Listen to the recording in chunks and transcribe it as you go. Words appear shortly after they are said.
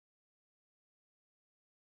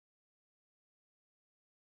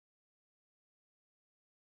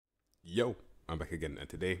Yo, I'm back again, and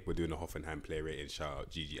today we're doing a Hoffenheim player rating. Shout out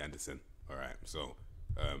Gigi Anderson. All right, so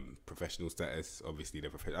professional status, obviously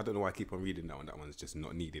I don't know why I keep on reading that one. That one's just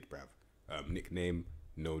not needed, bruv. Nickname,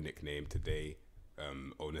 no nickname today.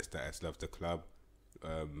 Owner status, loves the club.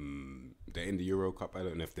 They're in the Euro Cup. I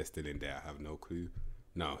don't know if they're still in there. I have no clue.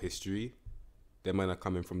 Now history, them men are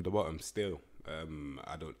coming from the bottom still.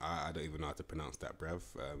 I don't even know how to pronounce that, bruv.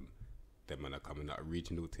 Them men are coming out a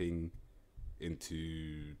regional thing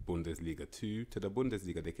into Bundesliga 2 to the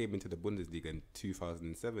Bundesliga. They came into the Bundesliga in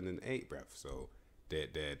 2007 and 8, bruv. So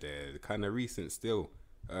they're kind of recent still.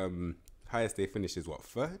 Highest they finished is what,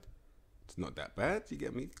 third? It's not that bad, you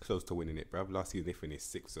get me? Close to winning it, bruv. Last year they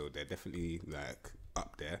finished 6th, so they're definitely like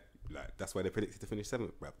up there. Like that's why they predicted to finish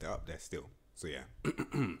 7th, bruv. They're up there still. So yeah.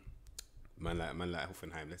 man like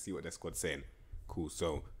Hoffenheim. Let's see what their squad's saying. Cool.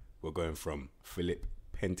 So we're going from Philip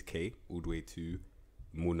Pentke all the way to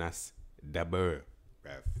Munas Dabur,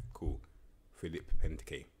 bruv. Cool. Philip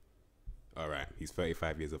Pentke. Alright, he's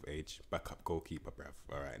 35 years of age. Backup goalkeeper, bruv.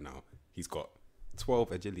 Alright, now he's got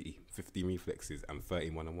 12 agility, 15 reflexes, and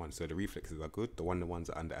 13 one-on-one. So the reflexes are good. The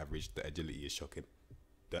one-on-ones are under average. The agility is shocking.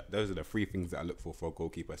 Those are the three things that I look for a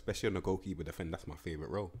goalkeeper, especially on a goalkeeper defend. That's my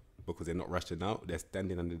favourite role because they're not rushing out. They're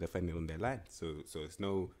standing and they're defending on their line. So it's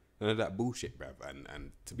none of that bullshit, bruv.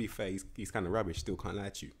 And to be fair, he's kind of rubbish. Still can't lie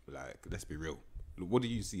to you. Like, let's be real. What do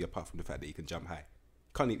you see apart from the fact that he can jump high?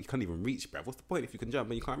 You can't even reach, bruv. What's the point if you can jump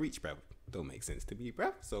and you can't reach, bruv? Don't make sense to me,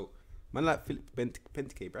 bruv. So, man like Philip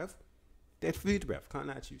Pentke, bruv. Dead food, bruv. Can't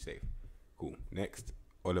lie to you, safe. Cool. Next,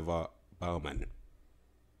 Oliver Baumann.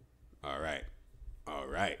 Alright.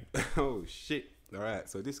 Oh, shit. Alright,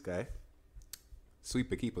 so this guy,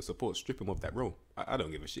 sweeper, keeper, support, strip him of that role. I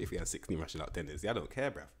don't give a shit if he has 16 rushing out tendency. I don't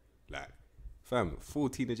care, bruv. Like, fam,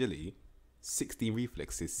 14 agility, 16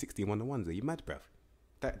 reflexes, 16 one-on-ones. Are you mad, bruv?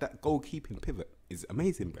 That goalkeeping pivot is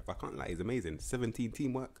amazing, bruv. I can't lie, it's amazing. 17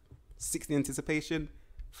 teamwork, 16 anticipation.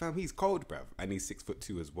 Fam, he's cold, bruv. And he's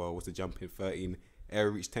 6'2" as well. What's the jumping? 13.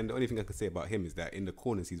 Air reach 10. The only thing I can say about him is that in the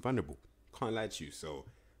corners, he's vulnerable. Can't lie to you. So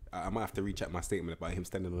I might have to recheck my statement about him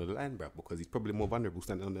standing on the line, bruv, because he's probably more vulnerable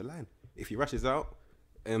standing on the line. If he rushes out,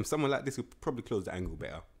 someone like this will probably close the angle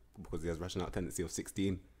better because he has rushing out tendency of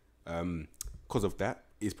 16. Because of that,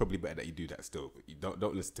 it's probably better that you do that still. You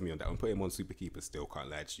don't listen to me on that one. Put him on super keeper still, can't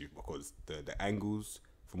lie to you, because the angles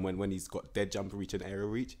from when he's got dead jumper reach and aerial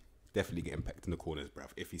reach, definitely get impact in the corners, bruv,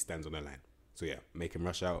 if he stands on the line. So yeah, make him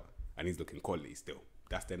rush out, and he's looking quality still.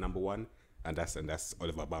 That's their number one, and that's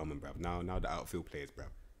Oliver Baumann, bruv. Now the outfield players,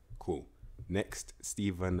 bruv. Cool. Next,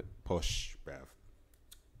 Stephen Posch, bruv.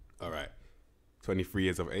 Alright. 23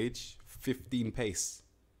 years of age, 15 pace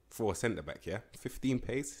for a centre back, yeah? 15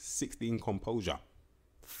 pace, 16 composure,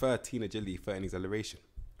 13 agility, 13 acceleration,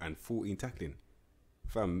 and 14 tackling.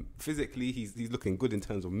 Fam, physically he's looking good in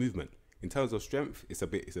terms of movement. In terms of strength, it's a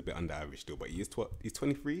bit under average still, but he's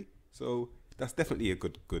 23, so that's definitely a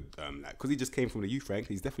good like, because he just came from the youth rank,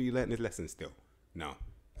 he's definitely learning his lessons still. Now,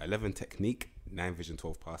 11 technique, 9 vision,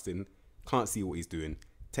 12 passing. Can't see what he's doing.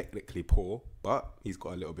 Technically poor, but he's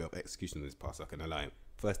got a little bit of execution on his pass. I can allow him.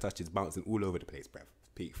 First touch is bouncing all over the place, bruv.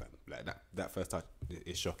 Peak, fam. Like that first touch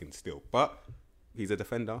is shocking still. But he's a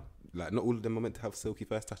defender. Like, not all of them are meant to have silky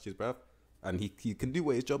first touches, bruv. And he can do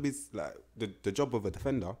what his job is. Like, the job of a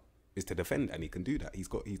defender is to defend, and he can do that. He's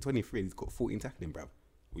 23 and he's got 14 tackling, bruv.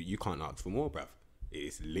 Well, you can't ask for more, bruv.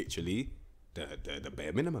 It's literally the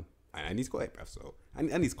bare minimum. And he's got it, bruv. So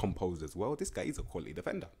and he's composed as well. This guy is a quality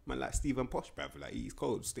defender. Man, like Stephen Posch, bruv. Like, he's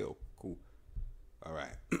cold still. Cool.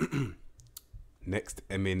 Alright. Next,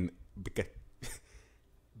 Emin Bikakic,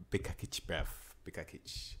 bruv.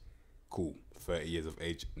 Bikakic. Cool. 30 years of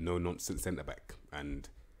age. No nonsense centre back. And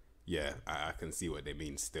yeah, I can see what they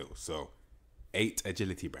mean still. So 8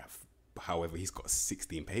 agility, bruv. However, he's got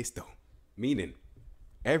 16 pace though. Meaning,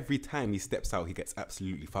 every time he steps out, he gets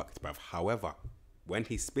absolutely fucked, bruv. However, when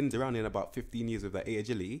he spins around in about 15 years with that 8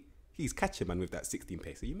 agility, he's catching man with that 16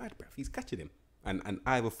 pace. Are you mad, bruv? He's catching him. And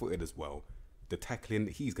either footed as well. The tackling,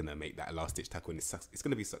 he's going to make that last ditch tackle and it's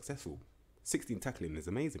going to be successful. 16 tackling is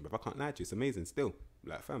amazing, bruv. I can't lie to you, it's amazing still.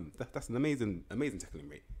 Like, fam, that's an amazing tackling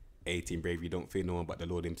rate. 18 bravery, don't fear no one but the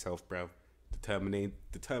Lord himself, bruv.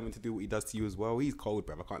 Determined to do what he does to you as well. He's cold,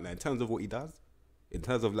 bruv. I can't lie. In terms of what he does, in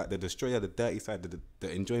terms of like the destroyer, the dirty side,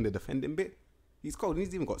 the enjoying the defending bit, he's cold. And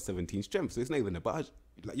he's even got 17 strength, so it's not even a barge.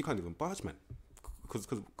 Like, you can't even barge, man. Because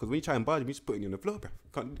when you try and barge him, he's just putting you on the floor, bruv.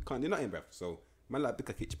 Can't do nothing, bruv. So, man like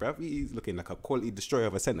Bikakic, bruv, he's looking like a quality destroyer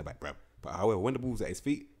of a centre-back, bruv. But however, when the ball's at his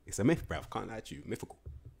feet, it's a myth, bruv. Can't lie to you. Mythical.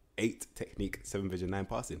 8 technique, 7 vision, 9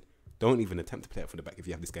 passing. Don't even attempt to play it from the back if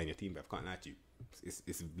you have this guy in your team, bruv. Can't lie to you.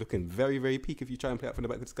 It's looking very, very peak if you try and play it from the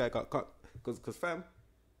back with this guy. Because fam,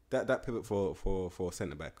 that pivot for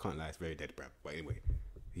centre back, can't lie, it's very dead, bruv. But anyway,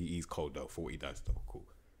 he's cold though for what he does though. Cool.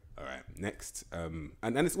 All right, next. And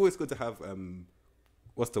it's always good to have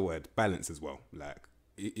what's the word? Balance as well. Like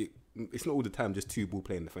it's not all the time just two ball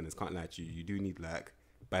playing defenders. Can't lie to you. You do need like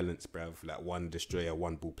balance, bruv. Like one destroyer,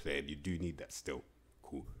 one ball player. You do need that still.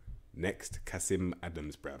 Cool. Next, Kasim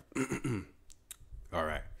Adams, bruv. All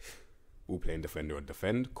right, ball playing defender on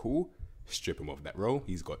defend. Cool. Strip him of that role.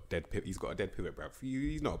 He's got a dead pivot, bruv.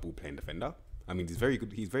 He's not a ball playing defender. I mean, he's very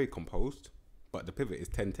good. He's very composed. But the pivot is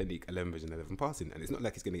 10 technique, 11 vision, 11 passing. And it's not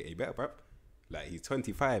like he's going to get any better, bruv. Like, he's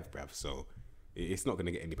 25, bruv. So, it's not going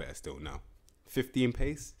to get any better still now. 15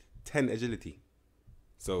 pace, 10 agility.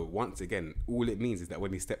 So, once again, all it means is that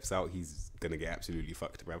when he steps out, he's going to get absolutely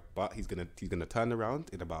fucked, bruv. But he's gonna turn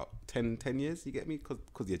around in about 10 years, you get me?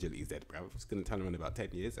 Because the agility is dead, bruv. He's going to turn around in about 10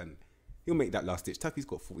 years and he'll make that last ditch tackle. He's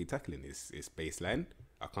got 40 tackling. It's baseline.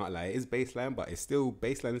 I can't lie, it is baseline, but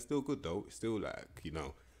baseline is still good though. It's still like, you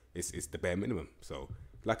know, it's the bare minimum. So,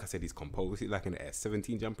 like I said, he's composed. He's like an air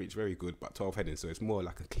 17 jump reach, very good, but 12 heading. So it's more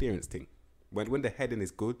like a clearance thing. When the heading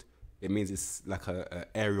is good, it means it's like a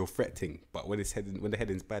aerial threat thing. But when the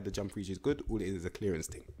heading's bad, the jump reach is good. All it is a clearance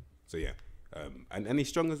thing. So yeah, and he's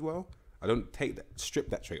strong as well. I don't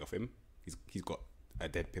strip that trait off him. He's got a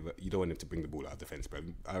dead pivot. You don't want him to bring the ball out of defense, but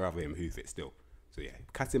I rather him hoof it still. So yeah,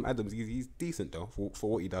 Kasim Adams, he's decent though for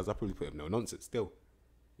what he does. I'll probably put him no nonsense still.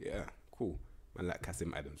 Yeah, cool. Man like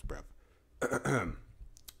Kasim Adams, bruv.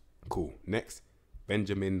 Cool. Next,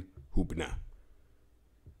 Benjamin Hubner.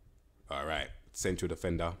 All right, central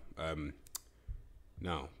defender.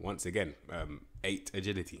 Now, once again, 8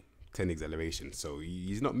 agility, 10 acceleration. So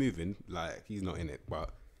he's not moving, like he's not in it. But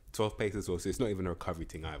 12 pace as well, so it's not even a recovery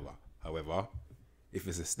thing either. However, if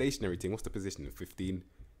it's a stationary thing, what's the position? 15.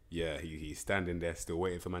 Yeah, he's standing there still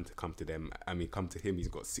waiting for man to come to them. I mean, come to him. He's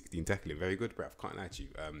got 16 tackling. Very good, bruv. Can't lie to you.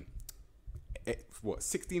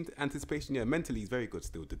 16th anticipation? Yeah, mentally he's very good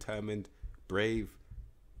still. Determined, brave,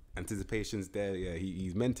 anticipation's there. Yeah,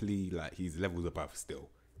 he's mentally, like, he's levels above still.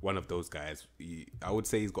 One of those guys. I would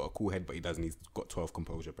say he's got a cool head, but he doesn't. He's got 12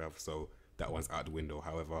 composure, bruv. So that one's out the window.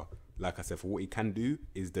 However, like I said, for what he can do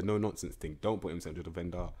is the no-nonsense thing. Don't put him central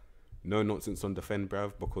defender. No nonsense on defend,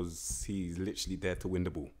 bruv, because he's literally there to win the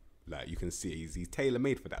ball. Like, you can see he's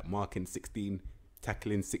tailor-made for that. Marking 16,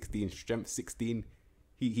 tackling 16, strength 16.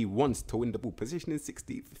 He wants to win the ball. Positioning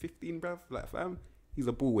 16, 15, bruv. Like, fam, he's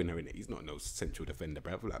a ball winner in it. He's not no central defender,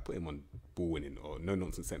 bruv. Like, put him on ball winning or no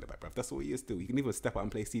nonsense centre back, bruv. That's what he is still. He can even step out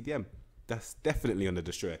and play CDM. That's definitely on the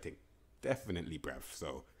destroyer thing. Definitely, bruv.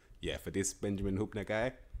 So, yeah, for this Benjamin Hubner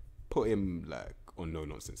guy, put him, like, on no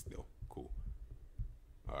nonsense still. Cool.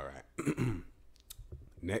 All right.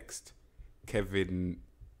 Next, Kevin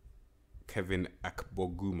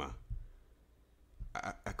Akpoguma.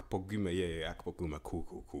 Akpoguma.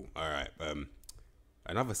 Cool. All right.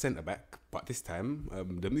 Another centre back, but this time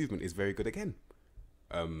the movement is very good again.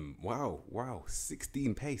 Wow.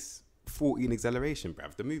 16 pace, 14 acceleration,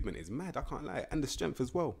 bruv. The movement is mad. I can't lie, and the strength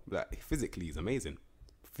as well. Like, physically, he's amazing.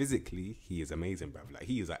 Physically, he is amazing, bruv. Like,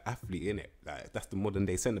 he is an athlete in it. Like, that's the modern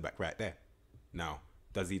day centre back right there. Now,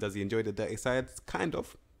 does he enjoy the dirty side? Kind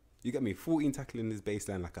of. You get me? 14 tackling his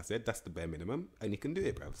baseline, like I said, that's the bare minimum, and he can do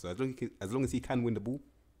it, bruv. So as long as he can win the ball,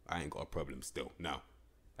 I ain't got a problem still. Now,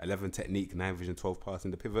 11 technique, 9 vision, 12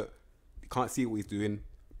 passing the pivot. You can't see what he's doing.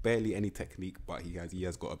 Barely any technique, but he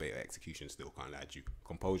has got a bit of execution still. Can't lie to you.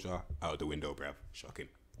 Composure out of the window, bruv.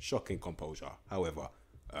 Shocking composure. However,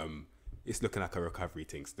 it's looking like a recovery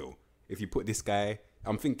thing still. If you put this guy,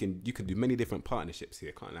 I'm thinking you can do many different partnerships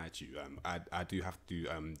here. Can't lie to you. I do have to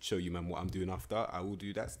show you, man, what I'm doing after. I will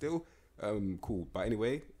do that still. Cool. But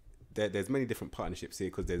anyway, there's many different partnerships here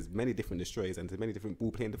because there's many different destroyers and there's many different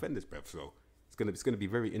ball playing defenders, bruv. So it's gonna be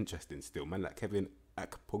very interesting still, man. Like Kevin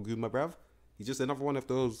Akpoguma, bruv. He's just another one of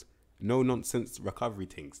those no nonsense recovery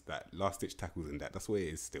things, that last ditch tackles and that. That's what it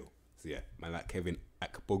is still. So yeah, man, like Kevin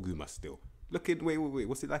Akpoguma still. Wait.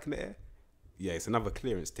 What's it like in the air? Yeah, it's another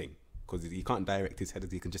clearance thing. Because he can't direct his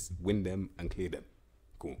headers, he can just win them and clear them.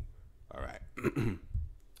 Cool. All right.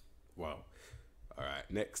 Wow. All right.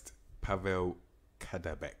 Next, Pavel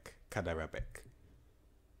Kadarabek.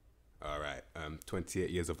 All right. 28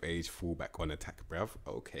 years of age, fullback on attack, bruv.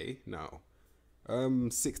 Okay. Now,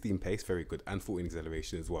 16 pace, very good, and 14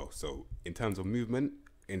 acceleration as well. So in terms of movement,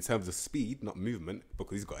 in terms of speed, not movement,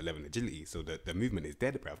 because he's got 11 agility, so the movement is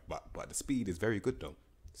dead, bruv. But the speed is very good though.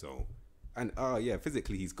 So. And yeah,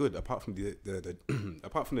 physically he's good. Apart from the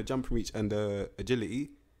apart from the jump reach and the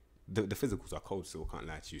agility, the physicals are cold still. Can't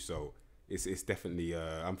lie to you. So it's definitely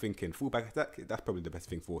I'm thinking fullback attack. That's probably the best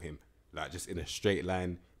thing for him. Like, just in a straight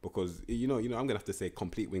line, because you know I'm gonna have to say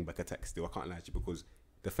complete wing back attack still. I can't lie to you, because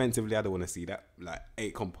Defensively, I don't want to see that. Like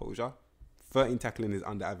 8 composure, 13 tackling is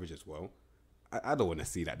under average as well. I don't want to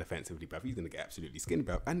see that defensively, bruv. He's gonna get absolutely skinned,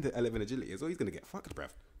 bruv. And the 11 agility as well. He's gonna get fucked, bruv.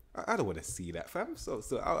 I don't want to see that, fam. So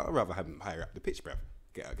I'd rather have him higher up the pitch, bruv.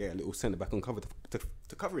 Get a little centre back on cover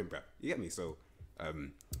to cover him, bruv. You get me? So,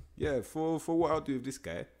 yeah. For what I'll do with this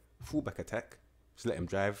guy, fullback attack. Just let him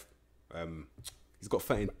drive. He's got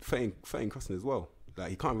 13 crossing as well. Like,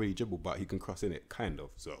 he can't really dribble, but he can cross in it, kind of.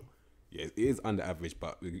 So, yeah, it is under average,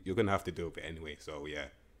 but you're going to have to deal with it anyway. So, yeah,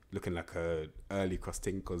 looking like a early cross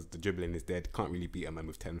thing because the dribbling is dead. Can't really beat a man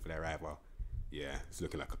with 10 for their either. Yeah, it's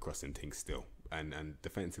looking like a crossing thing still. And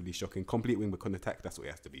defensively shocking. Complete wing back on attack, that's what he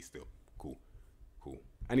has to be still. Cool.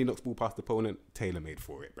 And he knocks ball past the opponent. Tailor-made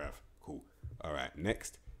for it, bruv. Cool. All right,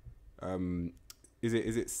 next. Is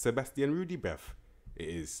it Sebastian Rudy, bruv? It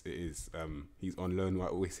is. He's on loan. I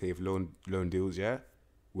always say loan deals, yeah?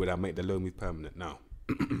 Would I make the loan move permanent? Now.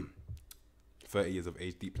 30 years of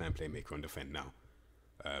age, deep line playmaker on defend now.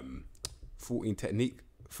 14 technique,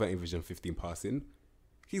 13 vision, 15 passing.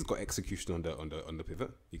 He's got execution on the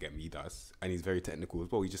pivot. You get me? He does, and he's very technical as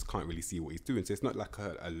well. You just can't really see what he's doing. So it's not like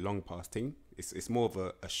a long pass thing. It's more of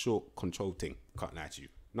a short control thing. Can't lie to you.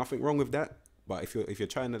 Nothing wrong with that. But if you're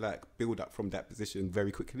trying to like build up from that position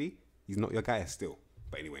very quickly, he's not your guy still.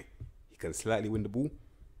 But anyway, he can slightly win the ball.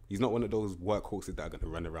 He's not one of those workhorses that are going to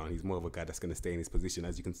run around. He's more of a guy that's going to stay in his position.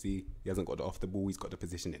 As you can see, he hasn't got the off the ball. He's got the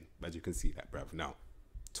positioning. As you can see that, bruv. Now,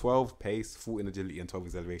 12 pace, 14 agility, and 12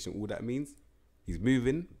 acceleration. All that means, he's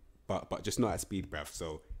moving, but just not at speed, bruv.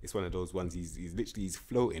 So it's one of those ones. He's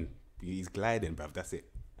floating. He's gliding, bruv. That's it.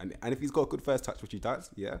 And if he's got a good first touch, which he does,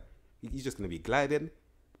 yeah, he's just going to be gliding,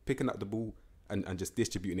 picking up the ball, and just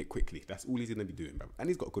distributing it quickly. That's all he's going to be doing, bruv. And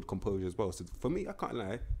he's got good composure as well. So for me, I can't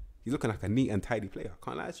lie. He's looking like a neat and tidy player. I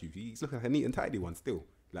can't lie to you. He's looking like a neat and tidy one still.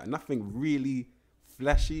 Like nothing really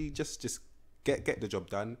flashy. Just get the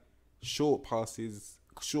job done. Short passes,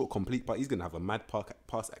 short complete, but he's going to have a mad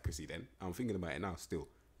pass accuracy then. I'm thinking about it now still.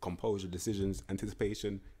 Composure, decisions,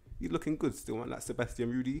 anticipation. He's looking good still, man. Like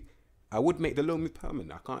Sebastian Rudy. I would make the loan move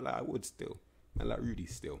permanent. I can't lie, I would still. Man, like Rudy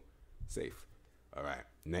still. Safe. All right.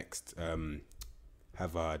 Next.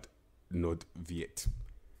 Havard, Nordviet.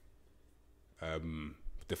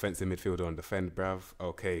 Defensive midfielder on defend, bruv.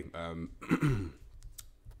 Okay. And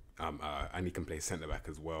he can play centre back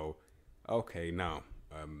as well. Okay, now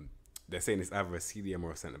they're saying it's either a CDM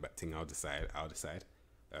or a centre back thing. I'll decide.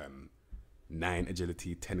 9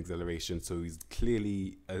 agility, 10 acceleration. So he's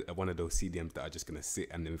clearly one of those CDMs that are just gonna sit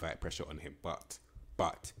and invite pressure on him.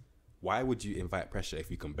 But why would you invite pressure if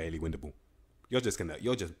you can barely win the ball? You're just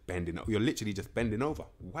bending. You're literally just bending over.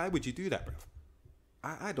 Why would you do that, bruv?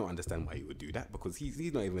 I don't understand why he would do that because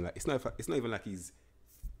he's not even like it's not even like he's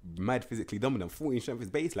mad physically dominant. 14 strength is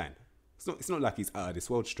baseline. It's not like he's out of this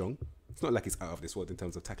world strong. It's not like he's out of this world in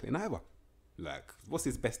terms of tackling either. Like, what's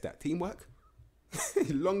his best at? Teamwork?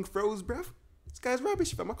 Long throws, bruv. This guy's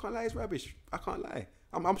rubbish, fam. I can't lie, he's rubbish. I can't lie.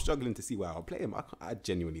 I'm struggling to see why I'll play him. I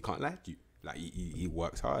genuinely can't lie to you. Like he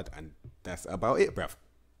works hard and that's about it, bruv.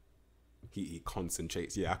 He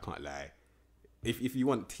concentrates. Yeah, I can't lie. If you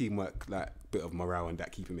want teamwork, like bit of morale and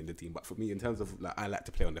that, keep him in the team. But for me, in terms of like, I like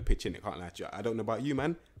to play on the pitch, and it can't lie to you. I don't know about you,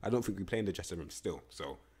 man. I don't think we play in the dressing room still.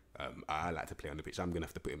 So I like to play on the pitch. I'm gonna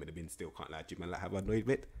have to put him in the bin still. Can't lie to you, man. Like, have I annoyed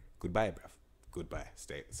with? Goodbye, bruv. Goodbye.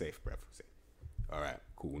 Stay safe, bruv. Safe. All right,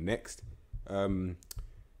 cool. Next,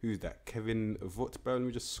 who's that? Kevin Vott, bruv. Let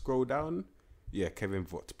me just scroll down. Yeah, Kevin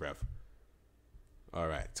Vott, bruv. All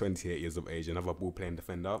right, 28 years of age, another ball-playing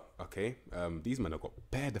defender. Okay, these men have got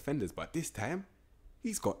bare defenders, but this time,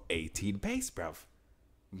 he's got 18 pace, bruv.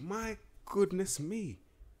 My goodness me.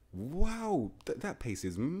 Wow, that pace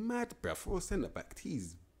is mad, bruv. For a centre-back,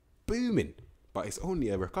 he's booming. But it's only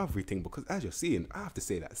a recovery thing because as you're seeing, I have to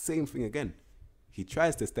say that same thing again. He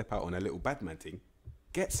tries to step out on a little badman thing,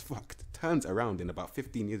 gets fucked, turns around in about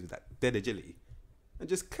 15 years with that dead agility, and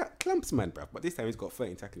just clamps man, bruv. But this time he's got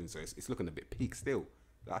 13 tackling, so it's looking a bit peak still.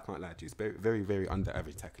 Like, I can't lie to you. It's very, very, very under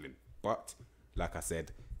average tackling. But, like I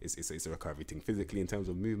said, it's a recovery thing. Physically, in terms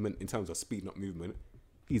of movement, in terms of speed, not movement,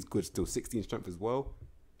 he's good still. 16 strength as well.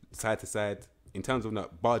 Side to side. In terms of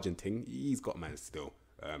that barging thing, he's got man still.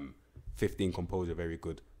 15 composure, very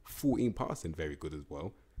good. 14 passing, very good as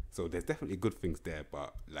well. So there's definitely good things there,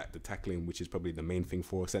 but like the tackling, which is probably the main thing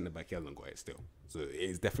for a centre-back, he hasn't got it still. So it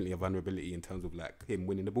is definitely a vulnerability in terms of like him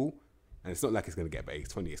winning the ball. And it's not like it's going to get by age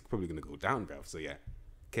 20. It's probably going to go down, bruv. So yeah,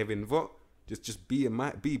 Kevin Vott, just be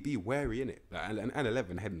wary in it. Like, and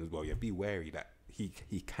 11 heading as well. Yeah, be wary that he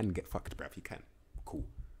can get fucked, bruv. He can. Cool.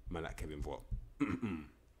 Man like Kevin Vott.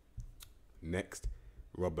 Next,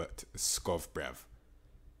 Robert Skov, bruv.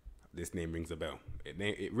 This name rings a bell.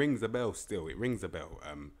 It rings a bell still. It rings a bell.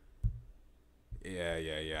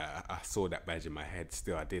 Yeah. I saw that badge in my head.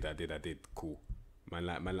 Still, I did. Cool. Man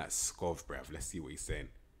like Skov, bruv. Let's see what he's saying.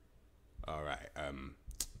 All right.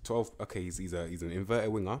 12. Okay, he's an inverted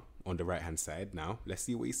winger on the right hand side. Now let's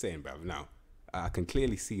see what he's saying, bruv. Now I can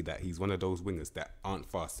clearly see that he's one of those wingers that aren't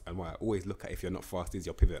fast. And what I always look at if you're not fast is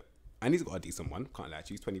your pivot. And he's got a decent one. Can't lie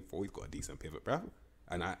to you. He's 24. He's got a decent pivot, bruv.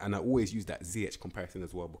 And I always use that ZH comparison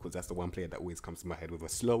as well because that's the one player that always comes to my head with a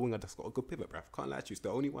slow winger that's got a good pivot, bruv. Can't lie to you. It's the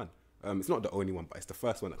only one. It's not the only one, but it's the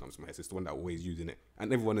first one that comes to my head. So it's the one that I'm always using it.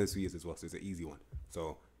 And everyone knows who he is as well. So it's an easy one.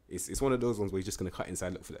 So it's one of those ones where you're just going to cut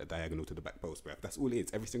inside, look for the diagonal to the back post, bruv. That's all it is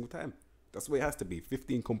every single time. That's the way it has to be.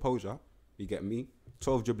 15 composure. You get me?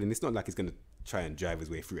 12 dribbling. It's not like he's going to try and drive his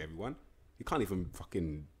way through everyone. He can't even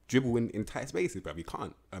fucking dribble in tight spaces, bruv. He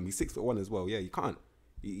can't. He's 6'1" as well. Yeah, you can't.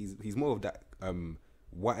 He's more of that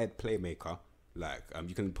wide playmaker. Like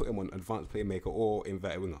you can put him on advanced playmaker or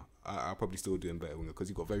inverted winger. I'll probably still do inverted winger because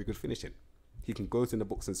he's got very good finishing. He can go to the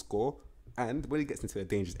box and score, and when he gets into a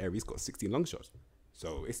dangerous area, he's got 16 long shots.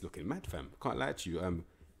 So it's looking mad, fam. Can't lie to you.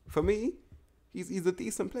 For me, he's a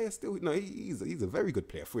decent player still. No, he's a very good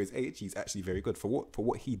player for his age. He's actually very good for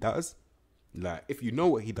what he does. Like if you know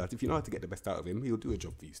what he does, if you know how to get the best out of him, he'll do a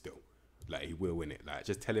job for you still. Like he will win it. Like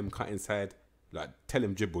just tell him cut inside. Like tell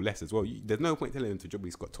him dribble less as well. There's no point telling him to dribble.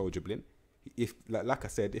 He's got toe dribbling. If like I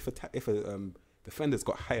said, if a defender's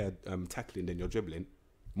got higher tackling than your dribbling,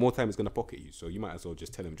 more time is gonna pocket you. So you might as well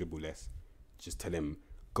just tell him dribble less. Just tell him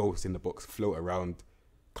ghost in the box, float around,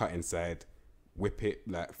 cut inside, whip it.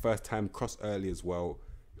 Like first time cross early as well.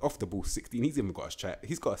 Off the ball 16. He's even got a strike.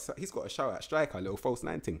 He's got a shout out striker, a little false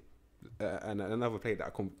 19. And another player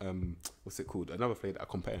that Another player that I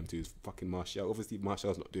compare him to is fucking Martial. Obviously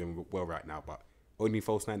Martial's not doing well right now, but only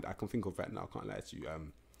false 9 that I can think of right now. I can't lie to you.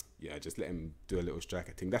 Yeah, just let him do a little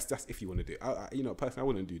striker thing. That's if you want to do it. Personally, I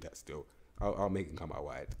wouldn't do that still. I'll make him come out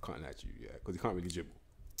wide. Can't lie to you, yeah, because he can't really dribble.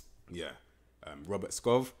 Yeah. Robert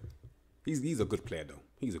Skov, he's a good player though.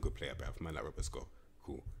 He's a good player, bruv. Man like Robert Skov.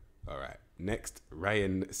 Cool. All right. Next,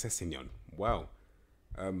 Ryan Sessegnon. Wow.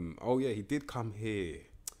 Oh yeah, he did come here.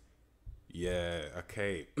 Yeah.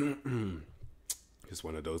 Okay. Just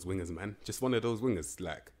one of those wingers, man. Just one of those wingers.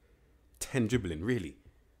 Like 10 dribbling, really.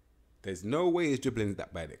 There's no way his dribbling is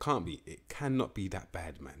that bad. It can't be. It cannot be that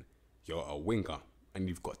bad, man. You're a winger and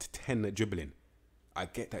you've got 10 dribbling. I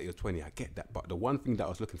get that you're 20. I get that. But the one thing that I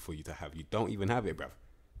was looking for you to have, you don't even have it, bruv.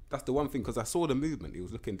 That's the one thing, because I saw the movement. It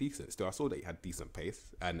was looking decent. Still, I saw that he had decent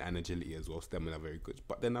pace and agility as well. Stamina very good.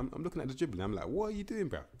 But then I'm looking at the dribbling. I'm like, what are you doing,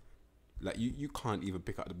 bruv? Like, you can't even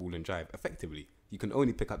pick up the ball and drive effectively. You can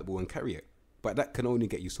only pick up the ball and carry it. But that can only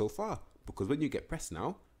get you so far. Because when you get pressed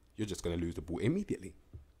now, you're just going to lose the ball immediately.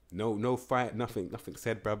 No fight, nothing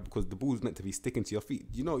said, bruv, because the ball's meant to be sticking to your feet.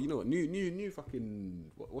 You know what? New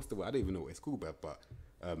fucking, what's the word? I don't even know what it's called, bruv, but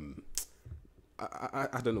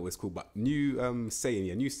I don't know what it's called, but new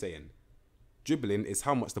saying. Dribbling is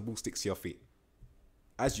how much the ball sticks to your feet.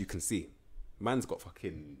 As you can see, man's got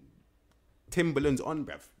fucking Timberlands on,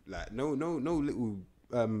 bruv. Like no little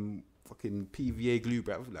fucking PVA glue,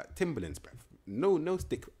 bruv. Like Timberlands, bruv. No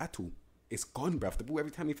stick at all. It's gone, bruv. The ball,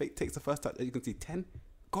 every time he takes the first touch, as you can see, 10.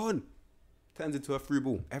 Gone. Turns into a through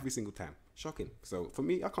ball every single time. Shocking. So for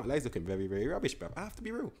me, I can't lie, he's looking very, very rubbish, bruv. I have to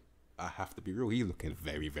be real. He's looking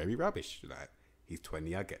very, very rubbish. Like, he's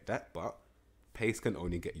 20, I get that, but pace can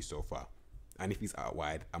only get you so far. And if he's out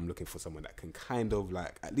wide, I'm looking for someone that can kind of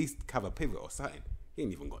like at least have a pivot or something. He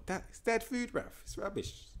ain't even got that. It's dead food, bruv. It's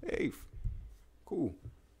rubbish. Safe. Cool.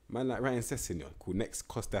 Man like Ryan Sessegnon. Cool. Next,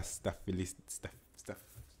 Kostas Stafylidis,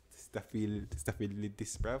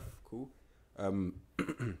 bruv. Cool.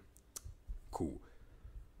 Cool.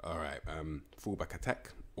 All right. Fullback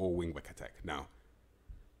attack or wingback attack. Now,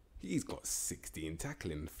 he's got 16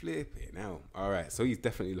 tackling. Flip it now. All right. So he's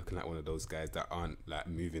definitely looking like one of those guys that aren't like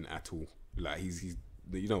moving at all. Like he's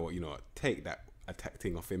you know what? Take that attack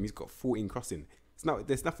thing off him. He's got 14 crossing.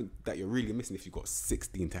 There's nothing that you're really missing if you've got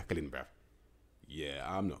 16 tackling, bruv. Yeah,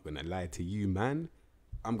 I'm not gonna lie to you, man.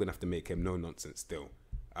 I'm gonna have to make him no nonsense still.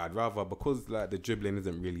 I'd rather, because like the dribbling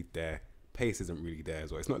isn't really there, pace isn't really there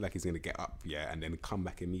as well. It's not like he's gonna get up, yeah, and then come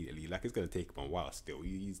back immediately. Like it's gonna take him a while still.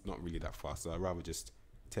 He's not really that fast. So I'd rather just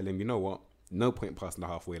tell him, you know what? No point passing the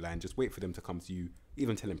halfway line. Just wait for them to come to you.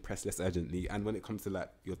 Even tell him press less urgently. And when it comes to like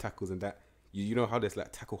your tackles and that, you know how there's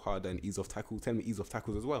like tackle harder and ease off tackles. Tell me ease off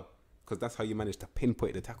tackles as well, because that's how you manage to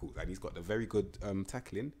pinpoint the tackles. And he's got the very good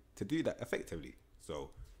tackling to do that effectively.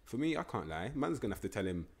 So for me, I can't lie. Man's gonna have to tell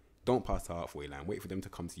him, don't pass the halfway line. Wait for them to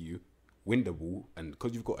come to you, win the ball, and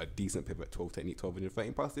because you've got a decent pivot, 12 technique, 12 and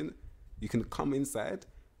 13 passing, you can come inside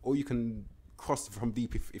or you can cross from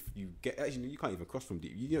deep if you get. Actually, you can't even cross from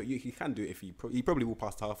deep. You know, he can do it if he probably will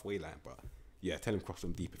pass the halfway line. But yeah, tell him cross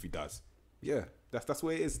from deep if he does. Yeah, that's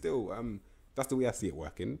where it is still. That's the way I see it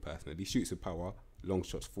working personally. Shoots with power, long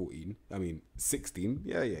shots 14. I mean 16.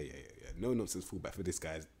 Yeah. No nonsense fullback for this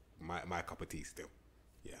guy's my cup of tea still.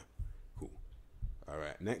 Yeah, cool. All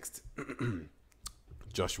right, next,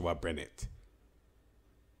 Joshua Bennett.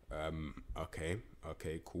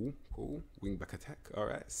 Okay, cool. Wing back attack. All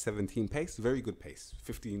right, 17 pace, very good pace.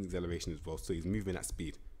 15 acceleration as well. So he's moving at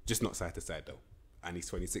speed, just not side to side though. And he's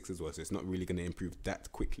 26 as well, so it's not really going to improve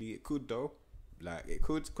that quickly. It could though, like it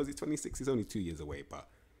could, because he's 26. He's only 2 years away, but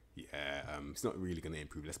yeah, it's not really going to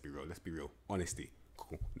improve. Let's be real. Honesty.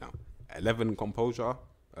 Cool. Now, 11 composure.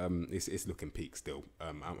 It's looking peak still.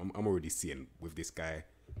 I'm already seeing with this guy.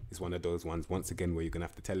 It's one of those ones once again where you're gonna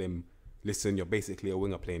have to tell him, listen, you're basically a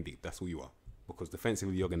winger playing deep. That's who you are. Because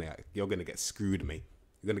defensively, you're gonna get screwed, mate.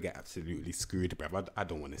 You're gonna get absolutely screwed, bruv. I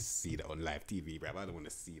don't want to see that on live TV, bruv. I don't want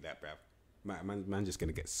to see that, bruv. Man, just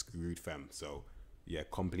gonna get screwed, fam. So yeah,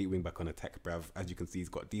 complete wing back on attack, bruv. As you can see, he's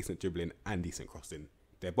got decent dribbling and decent crossing.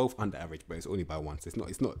 They're both under average, but it's only by once. It's not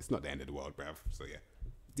the end of the world, bruv. So yeah,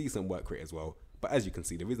 decent work rate as well. But as you can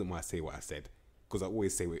see, the reason why I say what I said, because I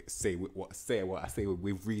always say what I say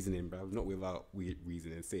with reasoning, bruv, not without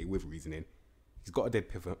reasoning. Say it with reasoning. He's got a dead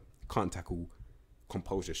pivot, can't tackle,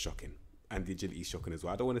 composure shocking, and the agility shocking as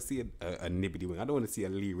well. I don't want to see a nibbity wing. I don't want to see a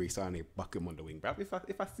Leroy Sané buck him on the wing, bruv. If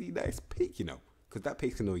I see that, it's peak, you know, because that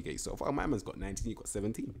pace can only get yourself. Oh, my man's got 19, you got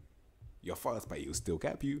 17. You're fast, but he'll still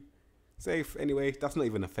gap you. Safe. Anyway, that's not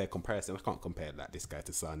even a fair comparison. I can't compare like this guy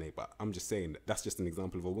to Sané, but I'm just saying that's just an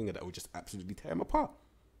example of a winger that will just absolutely tear him apart.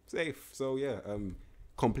 Safe. So yeah,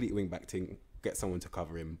 complete wing back thing. Get someone to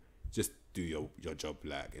cover him. Just do your job,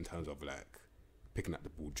 like in terms of like picking up the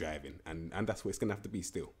ball, driving, and that's what it's gonna have to be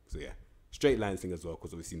still. So yeah, straight line thing as well,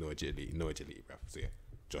 because obviously no agility, bruv. So yeah,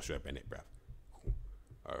 Joshua Bennett, bruv. Cool.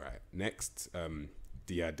 All right, next,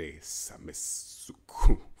 Diade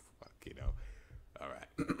Samisuku. Fuck hell. All right.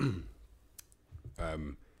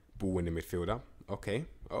 Ball winning midfielder. Okay.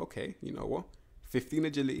 You know what? 15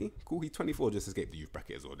 agility. Cool. He's 24. Just escaped the youth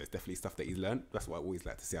bracket as well. There's definitely stuff that he's learned. That's what I always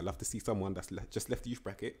like to see. I love to see someone that's just left the youth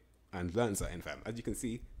bracket and learned something, fam. As you can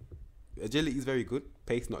see, agility is very good.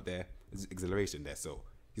 Pace not there. There's acceleration there. So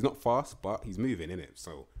he's not fast, but he's moving in it.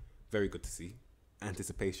 So very good to see.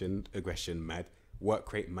 Anticipation, aggression, mad.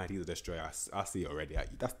 Work rate, mad. He's a destroyer. I see it already.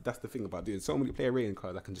 That's the thing about doing so many player rating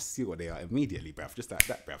cards. I can just see what they are immediately, bruv. Just like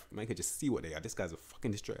that, bruv. Man can just see what they are. This guy's a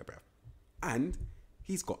fucking destroyer, bruv. And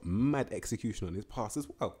he's got mad execution on his pass as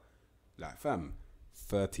well. Like, fam,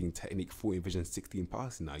 13 technique, 14 vision, 16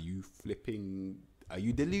 passing. Are you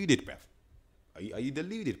deluded, bruv? Are you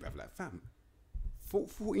deluded, bruv? Like, fam,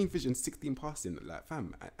 14 vision, 16 passing. Like,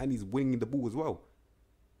 fam, and he's winning the ball as well.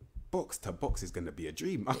 Box to box is going to be a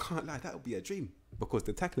dream. I can't lie, that'll be a dream. Because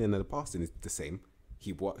the tackling and the passing is the same.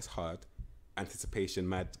 He works hard. Anticipation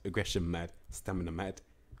mad. Aggression mad. Stamina mad.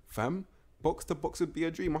 Fam, box to box would be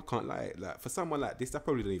a dream. I can't lie. Like, for someone like this, I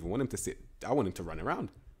probably don't even want him to sit. I want him to run around.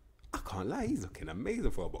 I can't lie. He's looking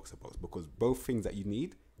amazing for a box to box. Because both things that you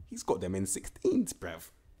need, he's got them in 16s,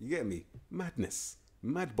 bruv. You get me? Madness.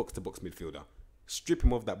 Mad box to box midfielder. Strip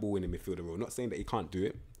him of that ball winning midfielder role. Not saying that he can't do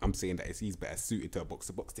it. I'm saying that he's better suited to a box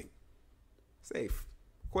to box thing. Safe.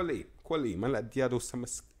 Quality. Man like Diado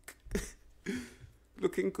Samas.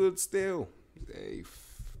 Looking good still.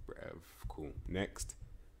 Safe. Bruv. Cool. Next.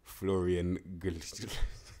 Florian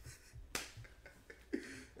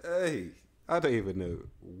Hey. I don't even know.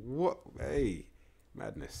 What? Hey.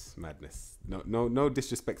 Madness. No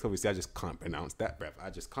disrespect, obviously. I just can't pronounce that, bruv.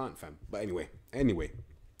 I just can't, fam. But anyway.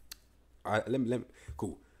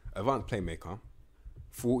 Cool. Advanced playmaker.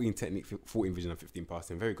 14 technique, 14 vision and 15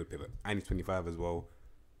 passing. Very good pivot. And he's 25 as well.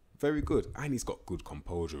 Very good. And he's got good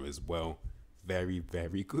composure as well. Very,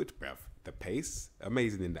 very good, bruv. The pace,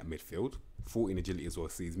 amazing in that midfield. 14 agility as well.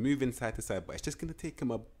 So he's moving side to side, but it's just going to take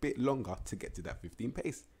him a bit longer to get to that 15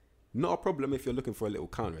 pace. Not a problem if you're looking for a little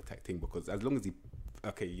counter-attack thing, because as long as he...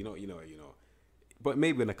 Okay, you know. But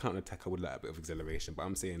maybe in a counter-attack, I would like a bit of acceleration. But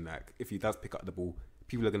I'm saying, like, if he does pick up the ball,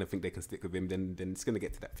 people are going to think they can stick with him, then it's going to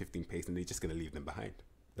get to that 15 pace and they're just going to leave them behind.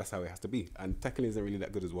 That's how it has to be. And tackling isn't really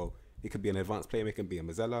that good as well. It could be an advanced player, it can be a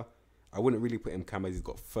Mazzella. I wouldn't really put him Cam as he's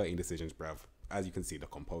got 13 decisions, bruv. As you can see, the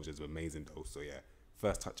composure is amazing though. So yeah,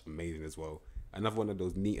 first touch, amazing as well. Another one of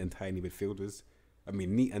those neat and tidy midfielders.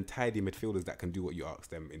 Neat and tidy midfielders that can do what you ask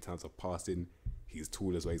them in terms of passing. He's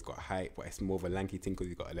tall as well, he's got height, but it's more of a lanky thing because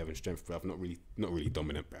he's got 11 strength, bruv. Not really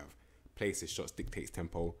dominant, bruv. Places shots, dictates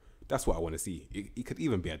tempo. That's what I want to see. It could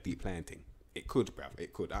even be a deep playing thing. It could, bruv.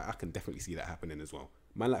 It could. I can definitely see that happening as well.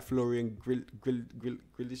 Man like Florian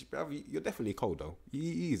Grealish, bruv, you're definitely cold though.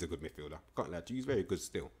 He's a good midfielder. Can't lie to you. He's very good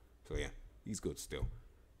still. So yeah, he's good still.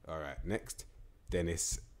 All right, next,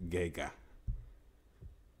 Dennis Gega.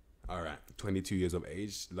 All right, 22 years of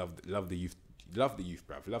age. Love the youth. Love the youth,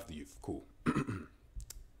 bruv. Love the youth. Cool.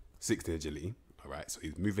 16 agility. All right, so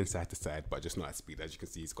he's moving side to side, but just not at speed. As you can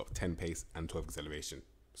see, he's got 10 pace and 12 acceleration.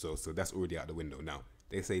 So that's already out the window. Now,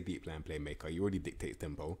 they say deep line playmaker. He already dictates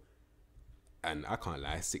tempo. And I can't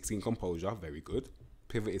lie, 16 composure, very good.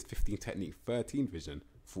 Pivot is 15 technique, 13 vision,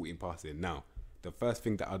 14 passing. Now, the first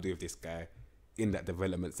thing that I'll do with this guy in that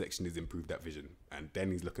development section is improve that vision. And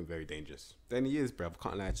then he's looking very dangerous. Then he is, bruv,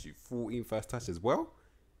 can't lie to you. 14 first touch as well.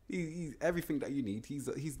 He's everything that you need.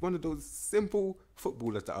 He's one of those simple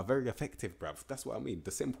footballers that are very effective, bruv. That's what I mean.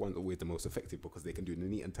 The simple ones are always the most effective because they can do the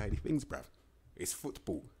neat and tidy things, bruv. It's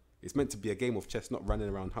football. It's meant to be a game of chess, not running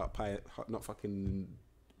around not fucking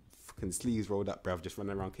sleeves rolled up, bruv. Just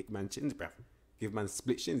running around, kick man chins, bruv. Give man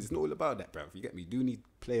split shins. It's not all about that, bruv. You get me? You do need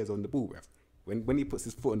players on the ball, bruv. When he puts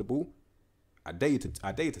his foot on the ball, I dare you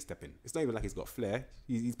to step in. It's not even like he's got flair.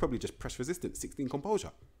 He's probably just press resistant, 16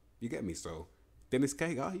 composure. You get me? So Dennis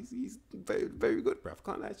Kega, he's very, very good, bruv.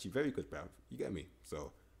 Can't lie to you, very good, bruv. You get me?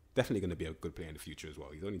 So definitely going to be a good player in the future as well.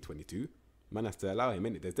 He's only 22. Man has to allow him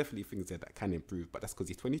in it. There's definitely things there that can improve, but that's because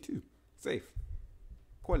he's 22. Safe.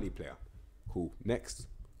 Quality player. Cool. Next,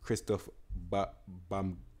 Christoph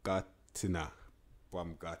Baumgartner.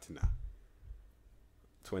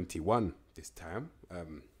 21 this time.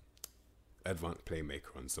 Advanced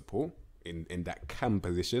playmaker on support in that cam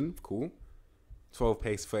position. Cool. 12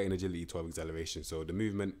 pace, 13 agility, 12 acceleration. So the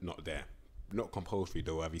movement, not there. Not compulsory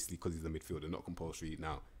though, obviously, because he's a midfielder. Not compulsory.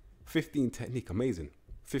 Now, 15 technique, amazing.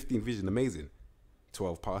 15 vision, amazing.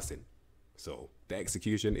 12 passing. So the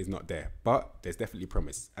execution is not there. But there's definitely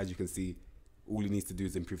promise. As you can see, all he needs to do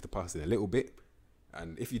is improve the passing a little bit.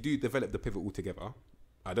 And if you do develop the pivot altogether,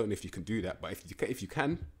 I don't know if you can do that, but if you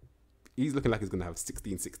can, he's looking like he's going to have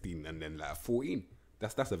 16, and then like 14.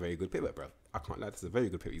 That's a very good pivot, bro. I can't lie, that's a very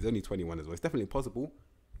good pivot. He's only 21 as well. It's definitely possible.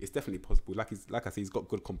 It's definitely possible. Like I said, he's got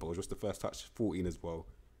good composure. Just the first touch, 14 as well.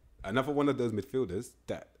 Another one of those midfielders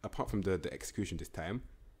that, apart from the execution this time,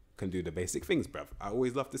 can do the basic things, bruv. I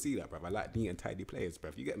always love to see that, bruv. I like neat and tidy players,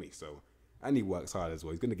 bruv. You get me? So, and he works hard as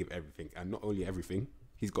well. He's going to give everything. And not only everything,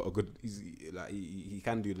 he's got a good, he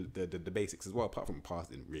can do the basics as well, apart from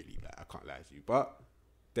passing, really. Like, I can't lie to you. But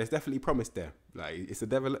there's definitely promise there. Like, it's a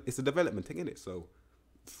development thing, innit? So,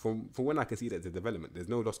 from when I can see that the development, there's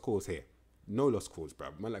no lost cause here. No lost cause,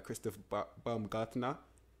 bruv. Man like Christoph Baumgartner,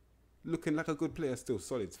 looking like a good player still.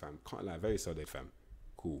 Solid, fam. Can't lie. Very solid, fam.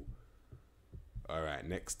 Cool. All right,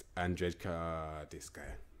 next, Andrej this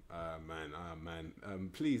guy.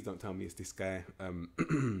 Man. Please don't tell me it's this guy.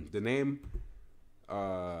 The name.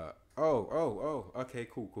 Okay,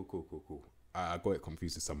 cool. I got it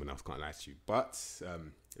confused with someone else. Can't lie to you. But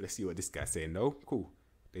let's see what this guy's saying. No, cool.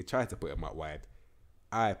 They tried to put him out wide.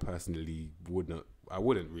 I personally wouldn't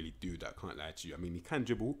really do that. Can't lie to you. I mean, he can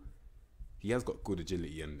dribble. He has got good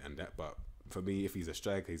agility and that. But for me, if he's a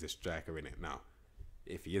striker, he's a striker in it now.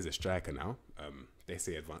 If he is a striker now, they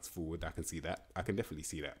say advanced forward. I can see that. I can definitely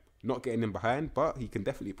see that. Not getting him behind, but he can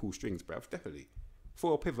definitely pull strings, bruv. Definitely.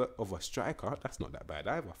 For a pivot of a striker, that's not that bad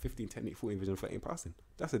either. 15 technique, 14 vision, 13 passing.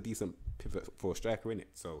 That's a decent pivot for a striker, innit?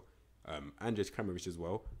 So, Andrej Kramaric as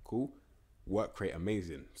well. Cool. Work rate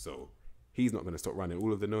amazing. So, he's not going to stop running.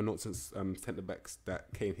 All of the no-nonsense centre-backs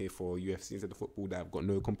that came here for UFC instead of football that have got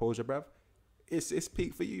no composure, bruv. It's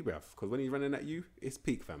peak for you, bruv. Because when he's running at you, it's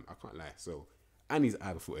peak, fam. I can't lie. So, and he's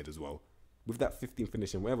either-footed as well. With that 15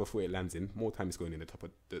 finishing, wherever foot it lands in, more time it's going in the top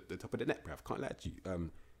of the net, bruv. Can't lie to you.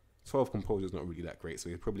 12 composure is not really that great, so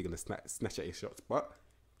you're probably going to snatch at your shots. But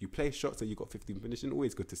you play shots and you got 15 finishing,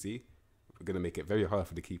 always good to see. We're going to make it very hard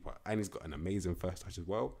for the keeper. And he's got an amazing first touch as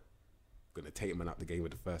well. Going to take him out the game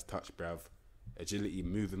with the first touch, bruv. Agility,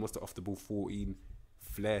 moving, what's the off the ball, 14.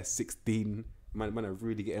 Flair, 16. Man, are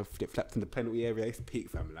really getting flapped in the penalty area. It's peak,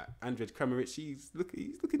 fam. Like, Andrej Kramaric, he's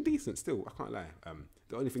looking decent still. I can't lie.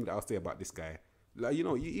 The only thing that I'll say about this guy, like,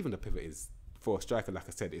 even the pivot is, for a striker, like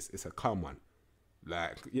I said, it's a calm one.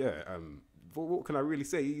 Like, yeah, what can I really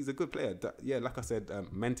say? He's a good player. Like I said,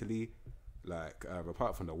 mentally, like,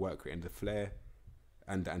 apart from the work rate and the flair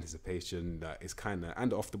and the anticipation, it's kind of,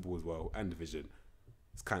 and the off the ball as well, and the vision,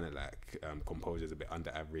 it's kind of like composure's a bit under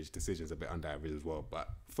average, decisions a bit under average as well. But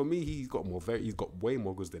for me, he's got way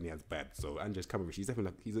more goods than he has bad. So Andrej Kramaric, he's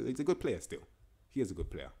definitely he's a good player still. He is a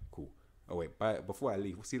good player. Cool. Oh wait, before I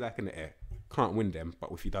leave, what's he like in the air? Can't win them,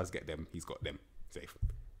 but if he does get them, he's got them. Safe.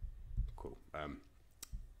 Cool.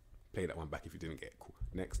 Play that one back if you didn't get it. Cool.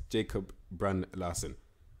 Next, Jacob Brand Larsen.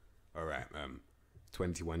 All right.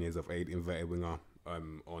 21 years of age, inverted winger,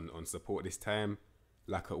 on support this time.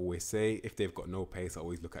 Like I always say, if they've got no pace, I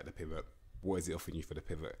always look at the pivot. What is it offering you for the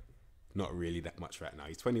pivot? Not really that much right now.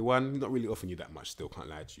 He's 21, not really offering you that much still, can't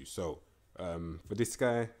lie to you. So, for this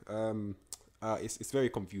guy, it's very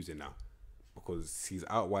confusing now because he's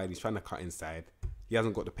out wide, he's trying to cut inside. He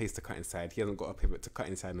hasn't got the pace to cut inside. He hasn't got a pivot to cut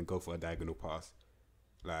inside and go for a diagonal pass.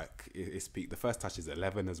 Like, it's peak. The first touch is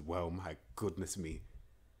 11 as well. My goodness me.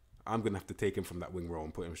 I'm going to have to take him from that wing role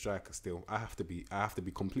and put him striker still. I have to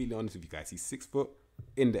be completely honest with you guys. He's 6 foot,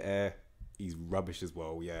 in the air. He's rubbish as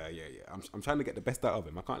well. Yeah. I'm trying to get the best out of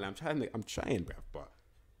him. I can't lie. I'm trying, bruv. But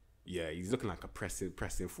yeah, he's looking like a pressing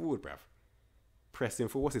forward, bruv. Pressing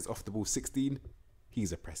forward. What's his off the ball? 16.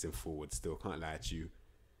 He's a pressing forward still. Can't lie to you.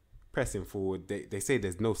 Pressing forward. They say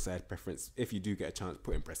there's no side preference. If you do get a chance,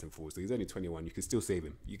 put him pressing forward. So he's only 21. You can still save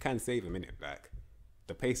him. You can save him, innit? Like,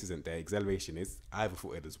 the pace isn't there. Acceleration is. Either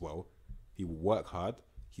footed as well. He will work hard.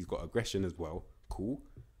 He's got aggression as well. Cool.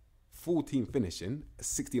 14 finishing.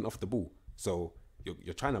 16 off the ball. So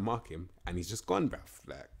you're trying to mark him, and he's just gone, bruv.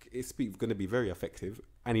 Like, it's going to be very effective,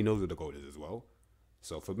 and he knows where the goal is as well.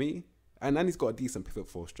 So for me, and he's got a decent pivot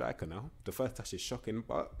for a striker now. The first touch is shocking,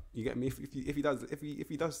 but you get me. If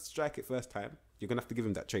he does strike it first time, you're gonna have to give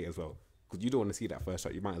him that trait as well, because you don't want to see that first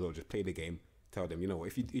shot. You might as well just play the game. Tell them, you know,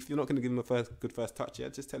 if you're not gonna give him a good first touch, yeah,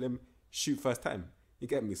 just tell him shoot first time. You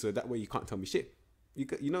get me? So that way you can't tell me shit.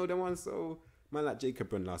 You know the one. So man like Jacob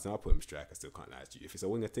Brun last time, I'll put him striker. I still can't lie to you. If it's a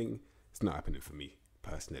winger thing, it's not happening for me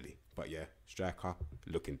personally. But yeah, striker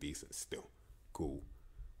looking decent still. Cool.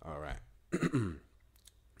 All right.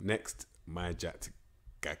 Next, Majat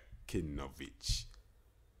Gakinovic.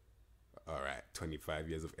 All right, 25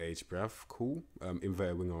 years of age, bruv. Cool.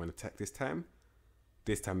 Inverted winger on attack this time.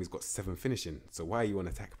 This time he's got 7 finishing. So why are you on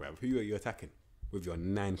attack, bruv? Who are you attacking? With your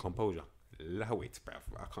 9 composure. Allow it, bruv.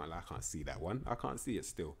 I can't see that one. I can't see it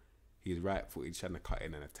still. He's right footed, trying to cut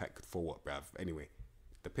in and attack for what, bruv? Anyway,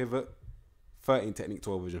 the pivot, 13 technique,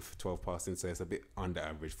 12 vision, 12 passing. So it's a bit under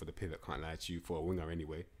average for the pivot. Can't lie to you, for a winger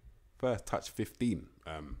anyway. First touch, 15.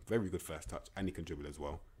 Very good first touch. And he can dribble as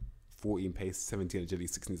well. 14 pace, 17 agility,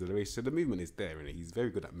 16 acceleration. So the movement is there, and he's very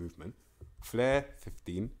good at movement. Flair,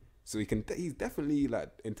 15. So he's definitely, like,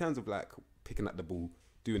 in terms of like picking up the ball,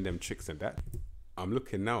 doing them tricks and that. I'm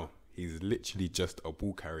looking now. He's literally just a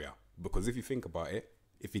ball carrier. Because if you think about it,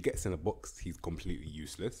 if he gets in a box, he's completely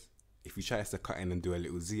useless. If he tries to cut in and do a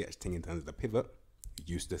little ZH thing in terms of the pivot,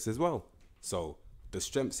 useless as well. So the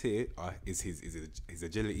strengths here is his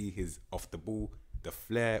agility, his off the ball, the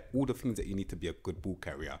flair, all the things that you need to be a good ball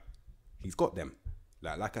carrier. He's got them.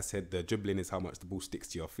 Like I said, the dribbling is how much the ball sticks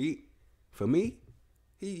to your feet. For me,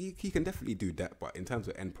 he can definitely do that. But in terms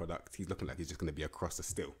of end product, he's looking like he's just going to be a crosser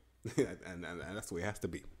still. and that's what he has to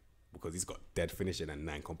be. Because he's got dead finishing and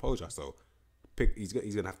 9 composure. So he's going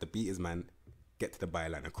to have to beat his man, get to the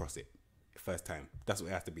byline and cross it. First time. That's what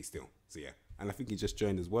it has to be still. So yeah. And I think he just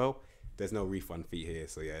joined as well. There's no refund fee here.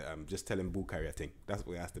 So yeah, just tell him ball carrier thing. That's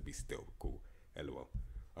what it has to be still. Cool. LOL.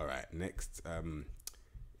 All right. Next,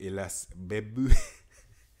 Ilas Bebu.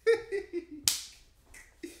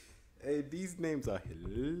 Hey, these names are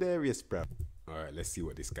hilarious, bro. All right. Let's see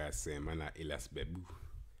what this guy's saying. Man, like Ilas Bebu.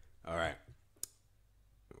 All right.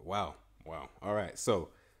 Wow. All right. So,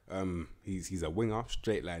 he's a winger,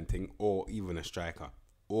 straight line thing, or even a striker.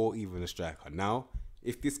 Now,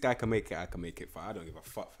 if this guy can make it, I can make it. I don't give a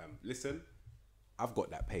fuck, fam. Listen, I've got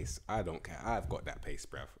that pace. I don't care. I've got that pace,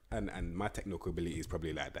 bruv. And my technical ability is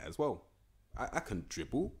probably like that as well. I can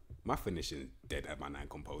dribble. My finishing dead at my 9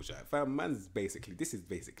 composure. Fam, this is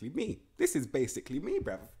basically me. This is basically me,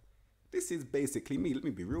 bruv. This is basically me. Let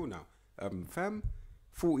me be real now. Fam,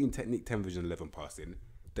 14 technique, 10 vision, 11 passing.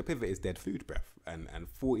 The pivot is dead food, bruv. And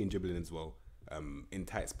 14 dribbling as well. In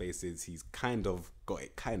tight spaces, he's kind of got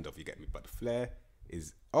it, you get me. But the flair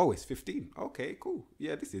is, it's 15. Okay, cool.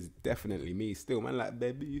 Yeah, this is definitely me still, man. Like,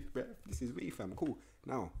 baby, bruv. This is me, fam. Cool.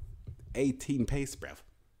 Now, 18 pace, bruv.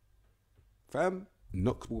 Fam,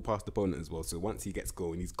 knocks ball past the opponent as well. So once he gets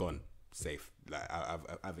going, he's gone. Safe. Like,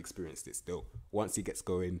 I've experienced it still. Once he gets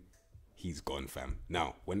going, he's gone, fam.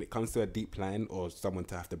 Now, when it comes to a deep line or someone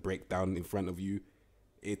to have to break down in front of you,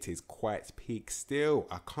 it is quite peak still.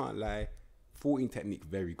 I can't lie. 14 technique,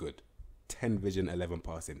 very good. 10 vision, 11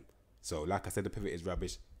 passing. So, like I said, the pivot is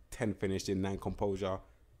rubbish. 10 finishing, 9 composure.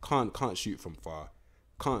 Can't shoot from far.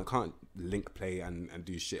 Can't link play and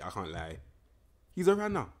do shit. I can't lie. He's a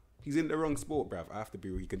runner. He's in the wrong sport, bruv. I have to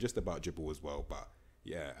be real. He can just about dribble as well. But,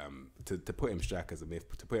 yeah, to put him striker as a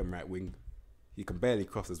myth, to put him right wing, he can barely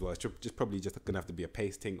cross as well. It's probably just going to have to be a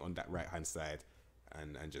pace thing on that right-hand side.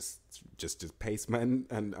 And just pace, man.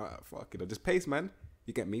 And fuck it, just pace, man.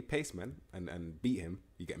 You get me? Pace, man, and beat him.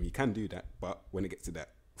 You get me? You can do that, but when it gets to that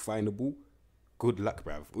final ball, good luck,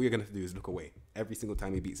 bruv. All you're going to have to do is look away. Every single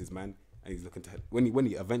time he beats his man, and he's looking to... When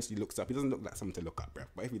he eventually looks up, he doesn't look like someone to look up, bruv.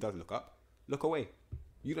 But if he does look up, look away.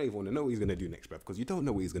 You don't even want to know what he's going to do next, bruv, because you don't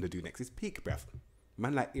know what he's going to do next. It's peak, bruv.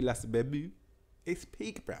 Man like Ilas Bebu, it's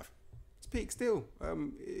peak, bruv. It's peak still.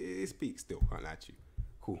 It's peak still. Can't lie to you.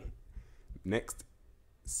 Cool. Next,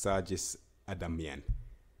 Sargis Adamian.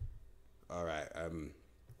 All right.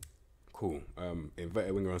 Cool.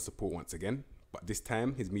 Inverted winger on support once again, but this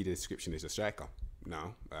time his media description is a striker.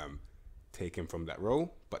 Now, taken from that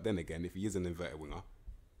role, but then again, if he is an inverted winger,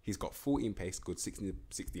 he's got 14 pace, good 16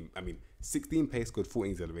 pace, good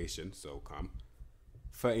 14 acceleration, so calm.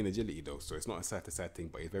 13 agility though, so it's not a side-to-side thing,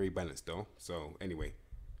 but he's very balanced though. So anyway,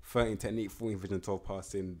 13 technique, 14 vision, 12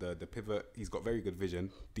 passing. The pivot, he's got very good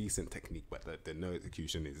vision, decent technique, but the no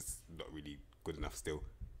execution is not really good enough still.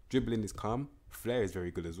 Dribbling is calm, flair is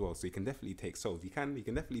very good as well, so he can definitely take souls. He can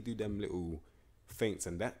definitely do them little feints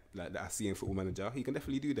and that, like that I see in Football Manager. He can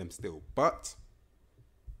definitely do them still, but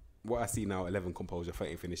what I see now, 11 composure,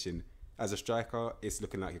 13 finishing. As a striker, it's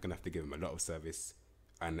looking like you're gonna have to give him a lot of service,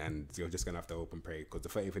 and you're just gonna have to hope and pray, because the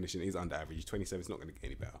 13 finishing is under average. 27 is not gonna get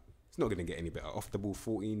any better. It's not gonna get any better. Off the ball,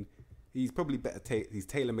 14. He's probably better. He's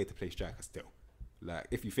tailor made to play striker still. Like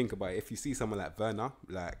if you think about it, if you see someone like Werner,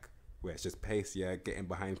 like where it's just pace, yeah, getting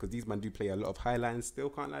behind, because these men do play a lot of high lines still.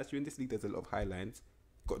 Can't lie to you, in this league there's a lot of high lines.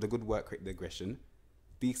 Got the good work rate, the aggression,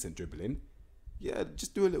 decent dribbling. Yeah,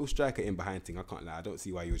 just do a little striker in behind thing. I can't lie. I don't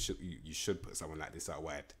see why you should put someone like this out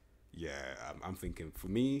wide. Yeah, I'm thinking for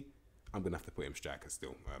me, I'm gonna have to put him striker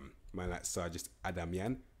still. Man like Sargis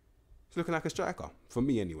Adamian, it's looking like a striker for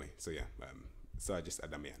me anyway. So yeah, Sargis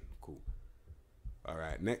Adamian, cool. All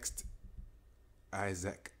right, next,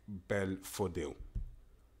 Isaac Belfodil.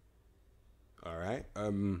 All right,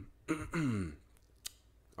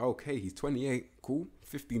 okay, he's 28, cool.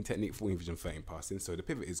 15 technique, 14 vision, 13 passing. So the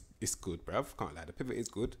pivot is good, bruv. Can't lie, the pivot is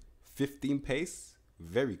good. 15 pace,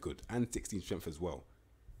 very good, and 16 strength as well.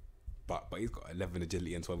 But he's got 11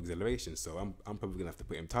 agility and 12 acceleration. So I'm probably gonna have to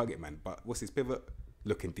put him target man. But what's his pivot?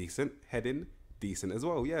 Looking decent, heading decent as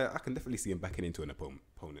well. Yeah, I can definitely see him backing into an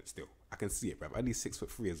opponent still. I can see it, bruv. At least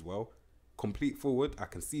 6'3" as well. Complete forward. I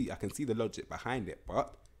can see the logic behind it,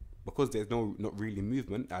 but because there's not really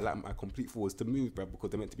movement, I like my complete forwards to move, bruv,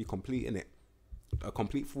 because they're meant to be complete in it. A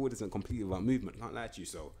complete forward isn't complete without movement. Can't lie to you.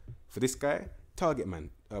 So for this guy, target man.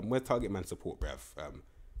 Where's target man support, bruv?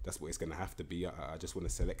 That's what it's gonna have to be. I just want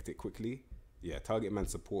to select it quickly. Yeah, target man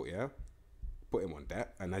support. Yeah, put him on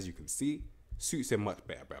that, and as you can see, suits him much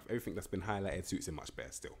better, bruv. Everything that's been highlighted suits him much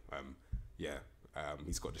better still.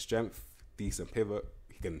 He's got the strength, decent pivot.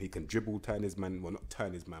 He can dribble, turn his man. Well, not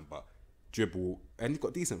turn his man, but dribble, and he's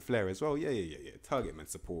got decent flair as well. Yeah. Target man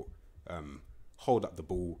support. Hold up the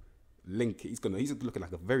ball, link it. He's looking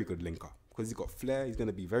like a very good linker because he's got flair. He's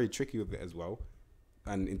gonna be very tricky with it as well.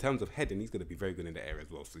 And in terms of heading, he's gonna be very good in the air as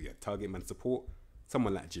well. So yeah, target man support.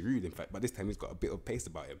 Someone like Giroud, in fact, but this time he's got a bit of pace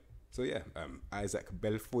about him. So yeah, Isaac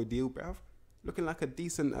Belfodil, bruv, looking like a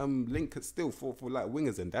decent link still for like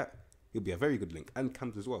wingers and that. He'll be a very good link, and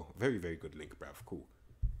cams as well. Very good link, bruv. Cool.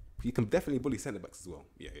 You can definitely bully centre backs as well.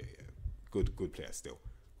 Yeah. Good player still.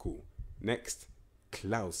 Cool. Next,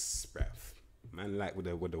 Klaus, bruv. Man, like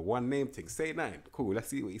with the one name thing. Say 9. Cool. Let's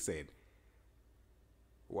see what he's saying.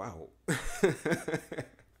 Wow.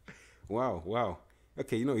 Wow.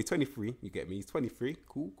 Okay, he's 23. You get me? He's 23.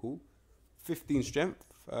 Cool. 15 strength.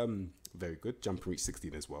 Very good. Jump and reach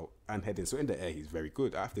 16 as well. And heading. So in the air, he's very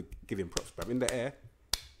good. I have to give him props, bruv. In the air,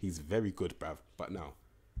 he's very good, bruv. But now,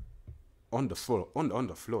 on the floor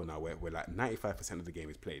now, where like 95% of the game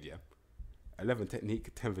is played, yeah? 11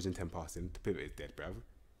 technique, 10 vision, 10 passing. The pivot is dead, bruv.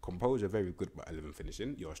 Composure, very good, but 11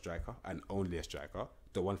 finishing. You're a striker, and only a striker.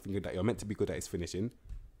 The one thing that you're meant to be good at is finishing.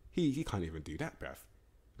 He can't even do that, bruv.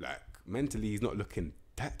 Like, mentally, he's not looking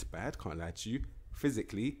that bad, can't lie to you.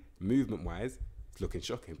 Physically, movement-wise, it's looking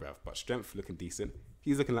shocking, bruv. But strength, looking decent.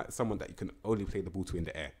 He's looking like someone that you can only play the ball to in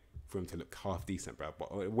the air for him to look half decent, bruv.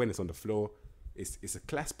 But when it's on the floor, it's a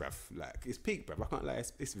class, bruv. Like, it's peak, bruv. I can't lie.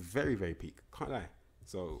 It's very peak. Can't lie.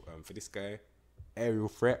 So, for this guy, aerial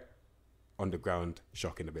threat, on the ground,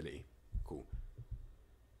 shocking ability. Cool.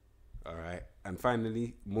 All right. And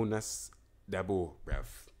finally, Munas Dabo, bruv.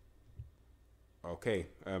 Okay.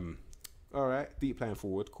 All right. Deep line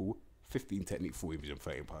forward, cool. 15 technique, 40 vision,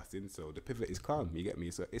 13 passing. So the pivot is calm. You get me?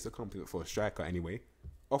 It's a calm pivot for a striker anyway.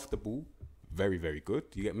 Off the ball, very good.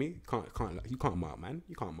 You get me? You can't mark, man.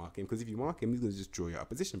 You can't mark him, because if you mark him, he's gonna just draw you out of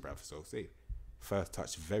position, bruv. So say, first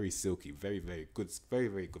touch, very silky, very good,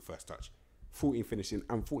 very good first touch. 14 finishing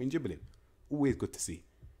and 14 dribbling. Always good to see.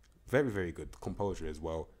 Very, very good. Composure as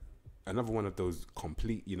well. Another one of those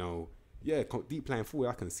complete, you know, deep playing forward.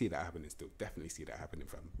 I can see that happening still. Definitely see that happening,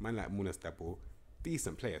 fam. Man like Munas Dabo,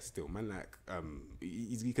 decent player still. Man like,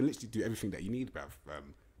 he can literally do everything that you need, bruv.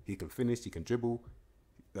 He can finish, he can dribble.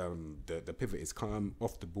 The pivot is calm,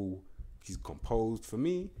 off the ball. He's composed. For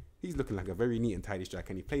me, he's looking like a very neat and tidy striker,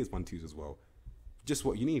 and he plays 1-2s as well. Just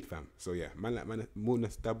what you need, fam. So yeah, man like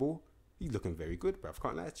Munas Dabo, he's looking very good, bruv.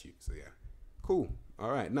 Can't lie to you. So yeah, cool.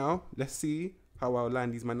 All right, now let's see how I'll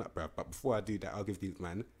line these man up, bruv. But before I do that, I'll give these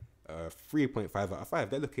man 3.5 out of 5.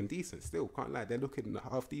 They're looking decent still. Can't lie, they're looking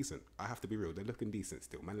half decent. I have to be real. They're looking decent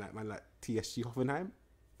still. Man like TSG Hoffenheim,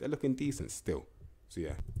 they're looking decent still. So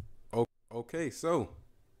yeah. Okay, so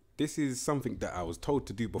this is something that I was told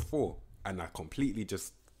to do before, and I completely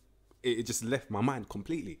it just left my mind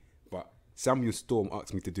completely. But Samuel Storm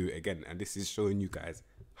asked me to do it again, and this is showing you guys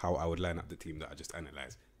how I would line up the team that I just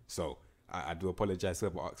analysed. So I do apologise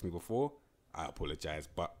whoever asked me before. I apologise,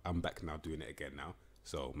 but I'm back now doing it again now.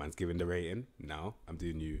 So man's giving the rating. Now I'm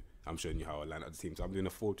showing you how I line up the team. So I'm doing a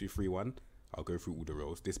 4-2-3-1. I'll go through all the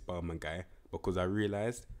roles. This barman guy, because I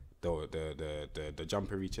realised the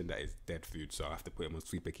jumper reaching, that is dead food, so I have to put him on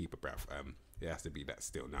sweeper keeper, bruv. It has to be that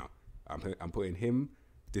still. Now I'm putting him,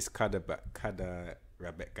 this Kada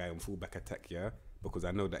Rabbit guy on fullback attack here, because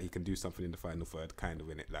I know that he can do something in the final third, kind of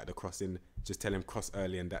in it, like the crossing. Just tell him cross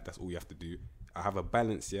early, and that's all you have to do. I have a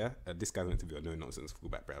balance here. This guy's meant to be a no nonsense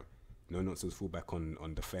fullback, bruv. No nonsense fullback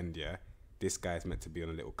on defend. Yeah, this guy's meant to be on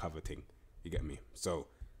a little cover thing. You get me? So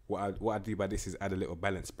what I do by this is add a little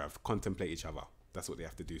balance, bruv. Contemplate each other. That's what they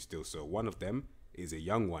have to do still. So one of them is a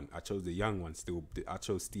young one. I chose the young one still. I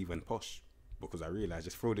chose Stephen Posh because I realized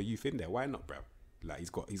just throw the youth in there. Why not, bruv? Like he's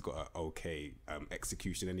got an okay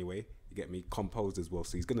execution anyway. You get me? Composed as well.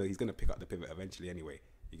 So he's gonna pick up the pivot eventually anyway.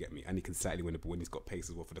 You get me? And he can slightly win the ball when he's got pace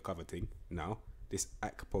as well for the cover thing. Now this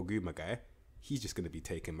Akpoguma guy, he's just gonna be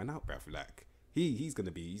taking man out, bruv. Like he's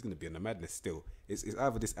gonna be on the madness still. It's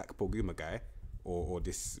either this Akpoguma guy or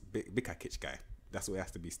this Bikakic guy. That's what it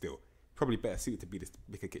has to be still. Probably better suited to be this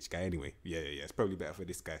Bikakic guy anyway. Yeah. It's probably better for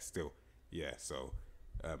this guy still. Yeah. So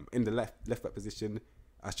in the left back position,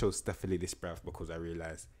 I chose Stefali this bruv because I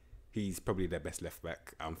realised he's probably their best left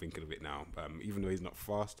back. I'm thinking of it now. Even though he's not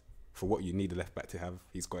fast, for what you need a left back to have,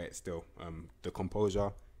 he's got it still. The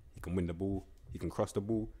composure, he can win the ball, he can cross the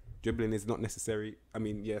ball. Dribbling is not necessary. I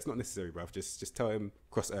mean, yeah, it's not necessary, bruv. Just tell him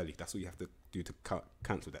cross early. That's what you have to do to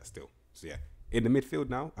cancel that still. So yeah. In the midfield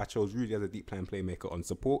now, I chose Rudy as a deep playing playmaker on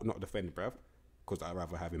support, not defend, bruv. Because I'd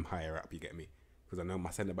rather have him higher up, you get me? Because I know my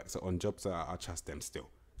centre-backs are on job, so I trust them still.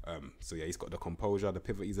 So yeah, he's got the composure, the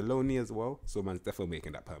pivot. He's a lonely as well, so man's definitely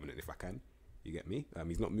making that permanent if I can. You get me?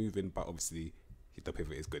 He's not moving, but obviously the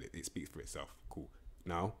pivot is good. It speaks for itself. Cool.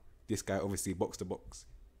 Now, this guy, obviously, box to box.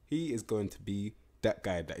 He is going to be that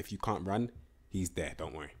guy that if you can't run, he's there.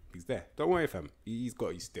 Don't worry. He's there. Don't worry, fam. He's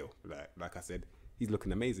got you still. Like I said, he's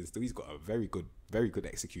looking amazing still. He's got a very good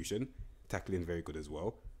execution. Tackling very good as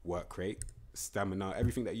well. Work rate, stamina,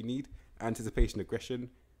 everything that you need. Anticipation,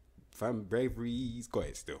 aggression, fam, bravery, he's got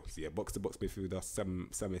it still. So yeah, box to box midfielder, Same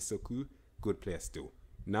Soku, good player still.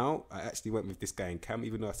 Now, I actually went with this guy in cam,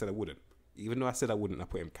 even though I said I wouldn't. I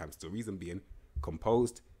put him cam still. Reason being,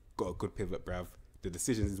 composed, got a good pivot, bruv. The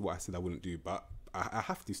decisions is what I said I wouldn't do, but I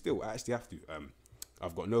have to still. I actually have to.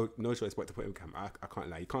 I've got no choice but to put him cam. I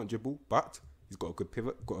can't lie. He can't dribble, but he's got a good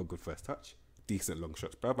pivot, got a good first touch, decent long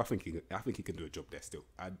shots, bruv. I think he can do a job there still.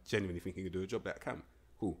 I genuinely think he can do a job there at cam.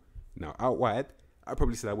 Cool. Now out wide, I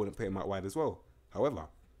probably said I wouldn't put him out wide as well. However,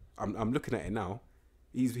 I'm looking at it now.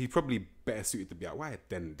 He's probably better suited to be out wide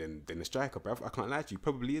than a striker, bruv. I can't lie to you,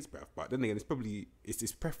 probably is, bruv. But then again, it's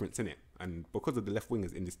his preference, innit? And because of the left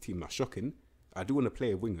wingers in this team are shocking, I do want to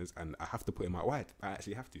play with wingers, and I have to put him out wide. I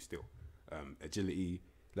actually have to still. Agility,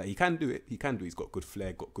 like he can do it. He's got good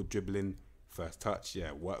flair, got good dribbling, first touch.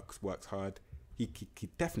 Yeah, works hard. He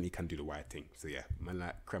definitely can do the wide thing. So yeah, man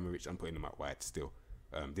like Kramaric, I'm putting him out wide still.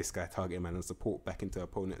 This guy targeting man and support back into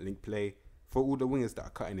opponent link play. For all the wingers that are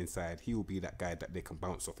cutting inside, he will be that guy that they can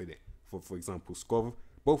bounce off in it. For example, Skov,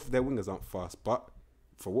 both of their wingers aren't fast, but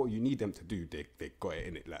for what you need them to do, they got it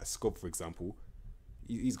in it. Like Skov, for example,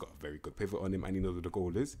 he's got a very good pivot on him, and he knows where the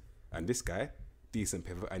goal is. And this guy, decent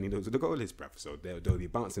pivot, and he knows where the goal is, bruv. So they'll be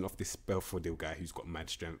bouncing off this Belfodil guy who's got mad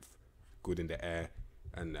strength, good in the air.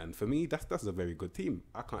 And for me, that's a very good team.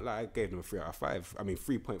 I can't lie, I gave them a 3 out of 5. I mean,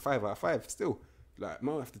 3.5 out of 5 still. Like,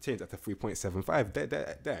 might have to change that to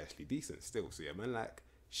 3.75. They're actually decent still. So yeah, man, like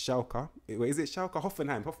Schalke. Wait, is it Schalke?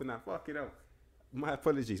 Hoffenheim. Fucking hell. My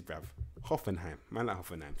apologies, bruv. Hoffenheim. Man, like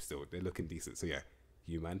Hoffenheim still. They're looking decent. So yeah,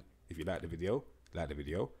 you man, if you like the video,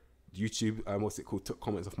 YouTube, what's it called, took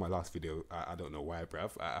comments off my last video. I don't know why,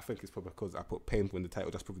 bruv. I think it's probably because I put painful in the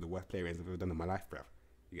title. That's probably the worst play ratings I've ever done in my life, bruv.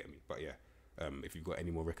 You get me? But yeah, if you've got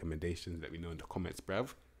any more recommendations, let me know in the comments,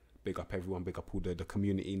 bruv. Big up everyone, big up all the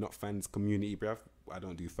community, not fans, community, bruv. I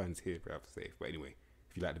don't do fans here, bruv. Safe. But anyway,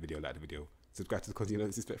 if you like the video, subscribe to the content you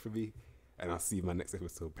don't expect from me, and I'll see you in my next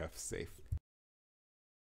episode, bruv. Safe.